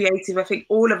more creative. I think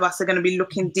all of us are going to be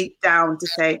looking deep down to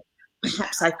say,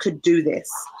 perhaps I could do this.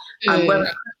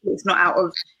 Whether it's not out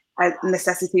of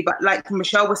necessity, but like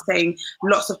Michelle was saying,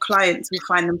 lots of clients will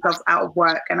find themselves out of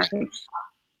work. And I think,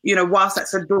 whilst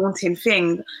that's a daunting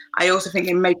thing, I also think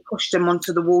it may push them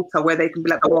onto the water, where they can be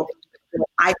like, well,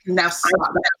 I can now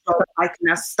start that job. I can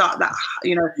now start that,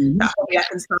 that hobby.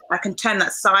 I can turn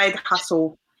that side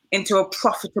hustle into a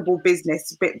profitable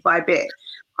business bit by bit.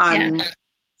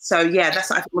 So that's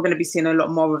what I think we're going to be seeing a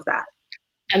lot more of that.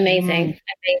 Amazing.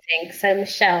 So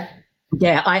Michelle.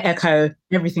 Yeah, I echo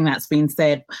everything that's been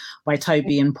said by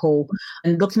Toby and Paul.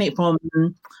 And looking at it from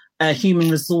a human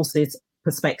resources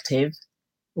perspective,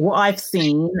 what I've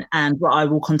seen and what I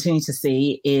will continue to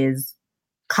see is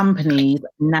companies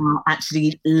now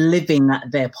actually living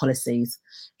their policies.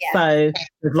 So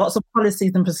there's lots of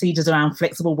policies and procedures around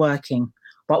flexible working,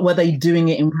 but were they doing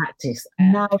it in practice?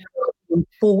 Now they're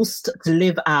forced to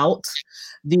live out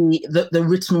the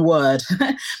written word.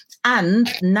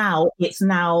 And now it's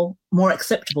more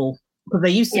acceptable, because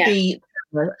there used to be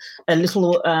a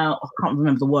little, I can't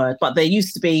remember the word, but there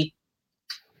used to be,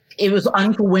 it was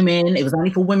only for women. It was only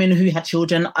for women who had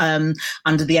children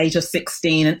under the age of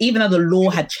 16. And even though the law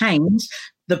had changed,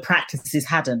 the practices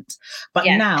hadn't. But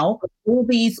now all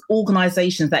these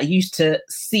organizations that used to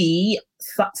see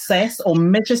success or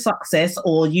measure success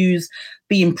or use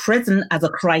being present as a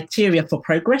criteria for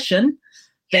progression,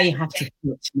 they have to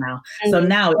switch now. So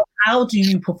now, how do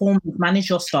you manage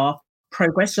your staff,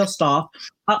 progress your staff,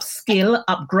 upskill,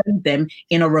 upgrade them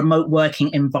in a remote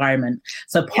working environment?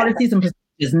 So policies and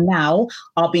procedures now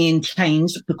are being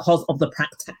changed because of the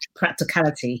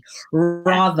practicality,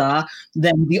 rather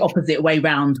than the opposite way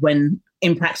round when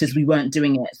in practice we weren't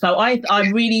doing it. So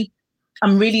I'm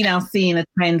really now seeing a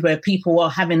trend where people are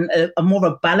having a more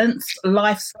of a balanced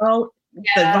lifestyle,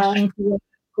 the rushing to work,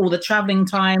 all the traveling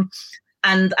time.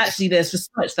 And actually there's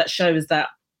research that shows that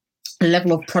the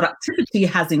level of productivity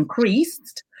has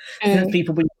increased since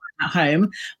people been at home,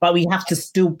 but we have to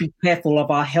still be careful of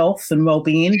our health and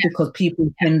well-being, because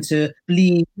people tend to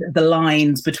bleed the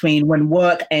lines between when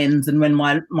work ends and when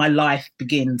my life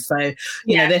begins. So,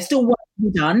 you know, there's still work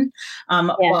to be done.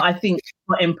 But I think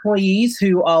for employees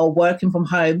who are working from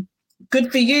home,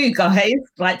 good for you guys.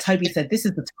 Like Toby said, this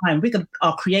is the time.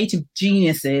 Our creative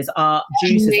geniuses, our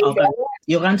juices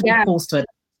you're going to be forced to it.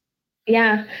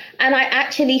 Yeah. And I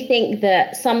actually think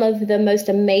that some of the most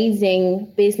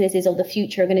amazing businesses of the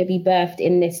future are going to be birthed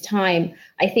in this time.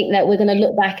 I think that we're going to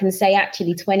look back and say,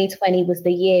 actually, 2020 was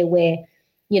the year where,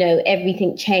 you know,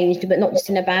 everything changed, but not just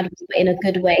in a bad way, but in a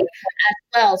good way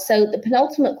as well. So the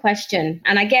penultimate question,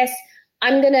 and I guess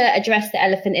I'm going to address the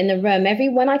elephant in the room.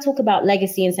 When I talk about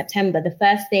legacy in September, the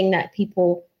first thing that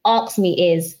people ask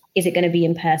me is it going to be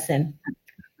in person?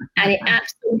 And it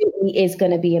absolutely is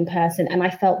going to be in person. And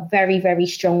I felt very, very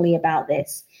strongly about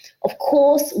this. Of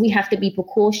course, we have to be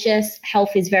precautious.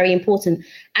 Health is very important.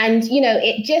 And, you know,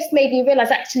 it just made me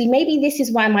realize, actually, maybe this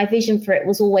is why my vision for it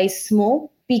was always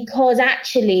small. Because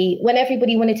actually, when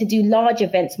everybody wanted to do large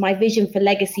events, my vision for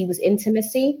legacy was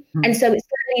intimacy. And so it's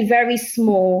going to be very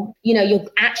small. You know, you're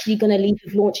actually going to lead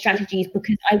with launch strategies,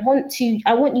 because I want you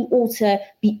all to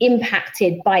be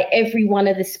impacted by every one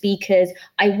of the speakers.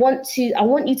 I want you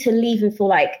to leave and feel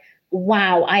like,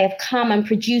 wow, I have come and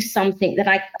produced something that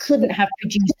I couldn't have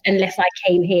produced unless I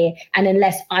came here and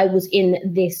unless I was in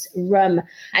this room.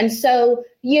 And so,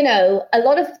 you know, a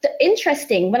lot of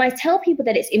interesting, when I tell people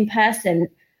that it's in person,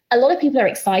 a lot of people are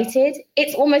excited.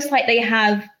 It's almost like they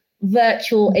have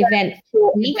virtual event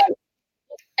for me.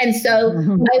 And so I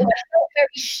felt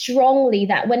very strongly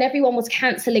that when everyone was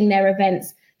cancelling their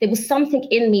events, there was something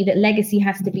in me that legacy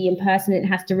has to be in person. It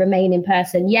has to remain in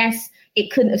person. Yes,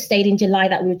 it couldn't have stayed in July.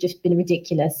 That would have just been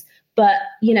ridiculous. But,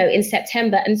 you know, in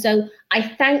September. And so I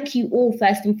thank you all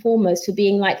first and foremost for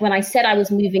being like, when I said I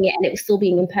was moving it and it was still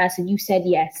being in person, you said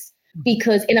yes.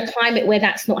 Because in a climate where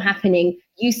that's not happening,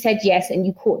 you said yes and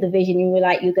you caught the vision and you were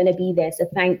like, you're going to be there. So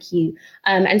thank you.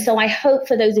 And so I hope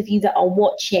for those of you that are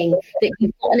watching that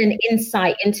you've gotten an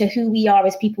insight into who we are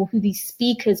as people, who these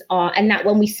speakers are, and that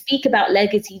when we speak about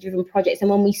legacy-driven projects and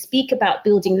when we speak about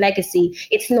building legacy,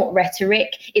 it's not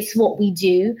rhetoric, it's what we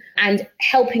do. And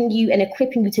helping you and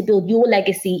equipping you to build your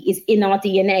legacy is in our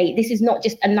DNA. This is not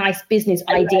just a nice business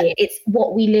idea. It's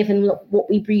what we live and what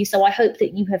we breathe. So I hope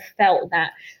that you have felt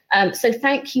that. So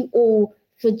thank you all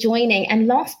for joining. And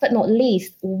last but not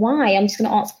least, why? I'm just going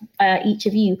to ask each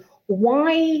of you,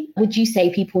 why would you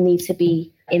say people need to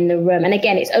be in the room? And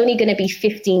again, it's only going to be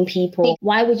 15 people.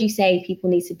 Why would you say people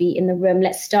need to be in the room?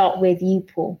 Let's start with you,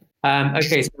 Paul.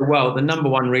 Okay, so well, the number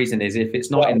one reason is if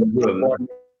it's not in the room,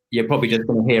 you're probably just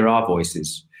going to hear our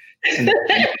voices.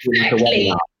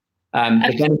 Exactly.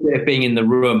 The benefit of being in the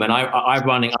room, and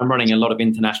I'm running a lot of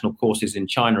international courses in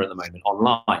China at the moment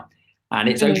online. And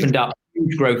it's opened up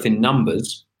huge growth in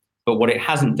numbers, but what it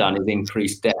hasn't done is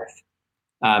increase depth.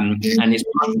 And it's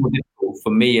much more difficult for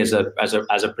me as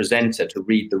a presenter to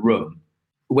read the room.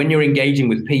 When you're engaging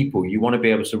with people, you want to be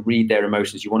able to read their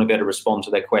emotions. You want to be able to respond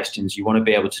to their questions. You want to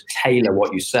be able to tailor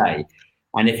what you say.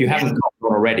 And if you haven't got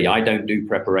one already, I don't do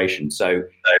preparation. So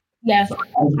I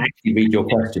don't actually read your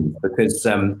questions because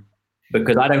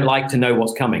I don't like to know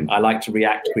what's coming. I like to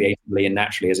react creatively and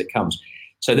naturally as it comes.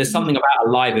 So there's something about a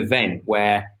live event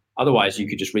where otherwise you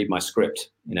could just read my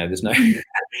script. You know, there's no,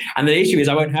 and the issue is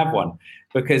I won't have one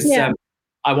because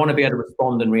I want to be able to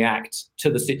respond and react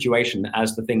to the situation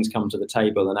as the things come to the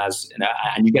table, and as you know,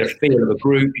 and you get a feel of a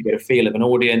group, you get a feel of an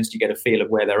audience, you get a feel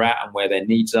of where they're at and where their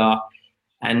needs are.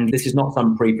 And this is not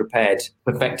some pre-prepared,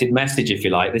 perfected message, if you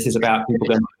like. This is about people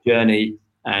going on a journey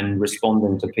and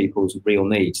responding to people's real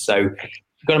needs. So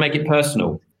you've got to make it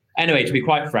personal. Anyway, to be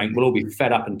quite frank, we'll all be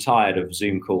fed up and tired of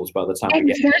Zoom calls by the time we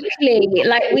get there. Exactly.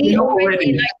 Like we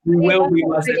already will be.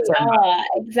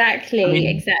 Exactly. I mean,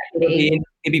 exactly.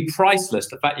 It'd be priceless,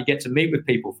 the fact you get to meet with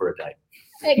people for a day.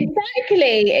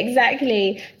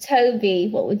 Exactly. Toby,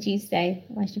 what would you say?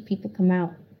 Why should people come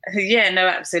out? Yeah, no,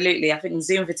 absolutely. I think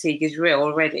Zoom fatigue is real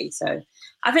already. So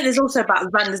I think there's also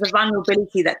there's a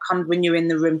vulnerability that comes when you're in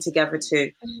the room together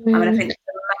too. I mean, I think there's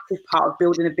a active part of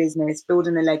building a business,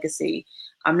 building a legacy,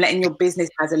 letting your business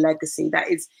has a legacy. That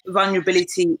is,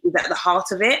 vulnerability is at the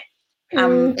heart of it.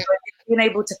 Being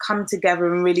able to come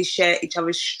together and really share each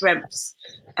other's strengths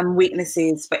and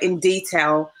weaknesses, but in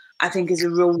detail, I think is a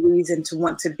real reason to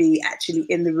want to be actually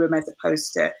in the room as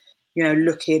opposed to,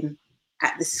 looking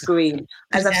at the screen.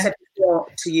 As I've said before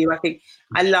to you, I think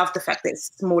I love the fact that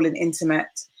it's small and intimate,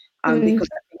 because I think,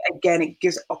 again, it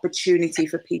gives opportunity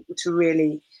for people to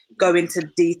really go into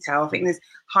detail. I think there's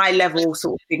high level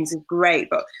sort of things is great,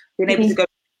 but being able to go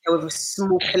with a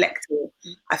small collective,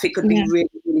 I think could be really,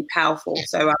 really powerful.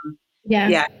 So,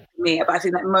 for me, but I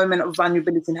think that moment of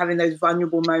vulnerability and having those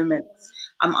vulnerable moments,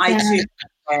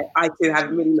 I too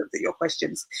haven't really looked at your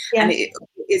questions. And it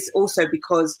is also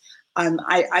because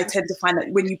I tend to find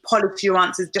that when you polish your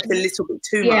answers just a little bit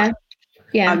too much,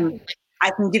 I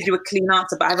can give you a clean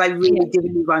answer, but have I really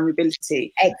given you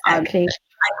vulnerability? Exactly.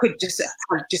 I could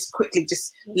have just quickly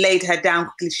laid her down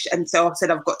quickly, and so I've said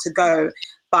I've got to go.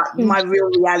 But my real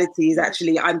reality is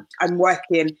actually I'm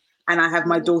working, and I have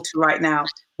my daughter right now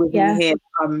with me here.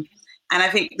 And I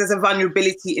think there's a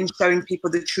vulnerability in showing people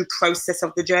the true process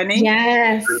of the journey.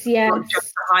 Yes. Not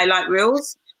just the highlight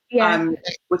reels.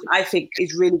 Which I think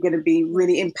is really going to be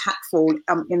really impactful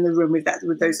in the room with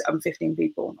those 15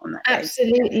 people on that day.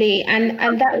 Absolutely. And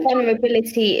that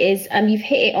vulnerability is, you've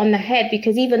hit it on the head,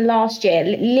 because even last year,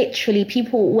 literally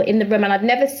people were in the room, and I've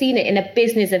never seen it in a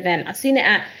business event. I've seen it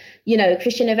at,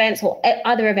 Christian events or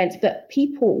other events, but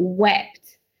people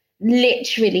wept,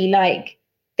 literally, like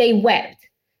they wept.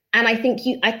 And I think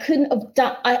I couldn't have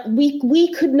done,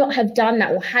 we could not have done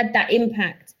that or had that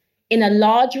impact in a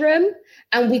large room,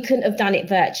 and we couldn't have done it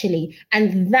virtually.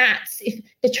 And that's, if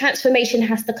the transformation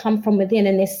has to come from within,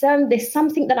 and there's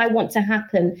something that I want to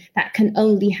happen that can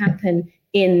only happen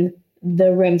in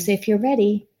the room. So if you're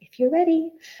ready,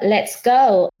 let's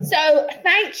go. So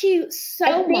thank you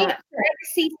so much.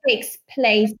 Legacy takes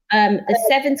place the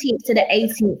 17th to the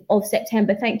 18th of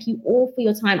September. Thank you all for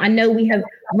your time. I know we have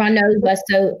run over,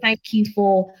 so thank you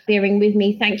for bearing with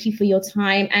me. Thank you for your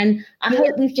time. And I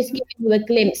hope we've just given you a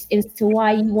glimpse into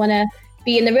why you want to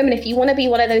be in the room. And if you want to be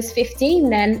one of those 15,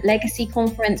 then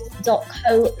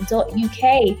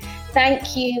legacyconference.co.uk.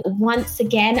 Thank you once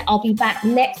again. I'll be back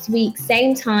next week,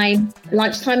 same time,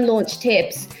 lunchtime launch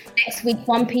tips. Next week,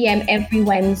 1 p.m. every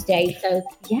Wednesday. So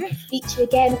speak to you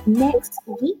again next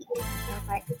week.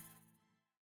 Bye.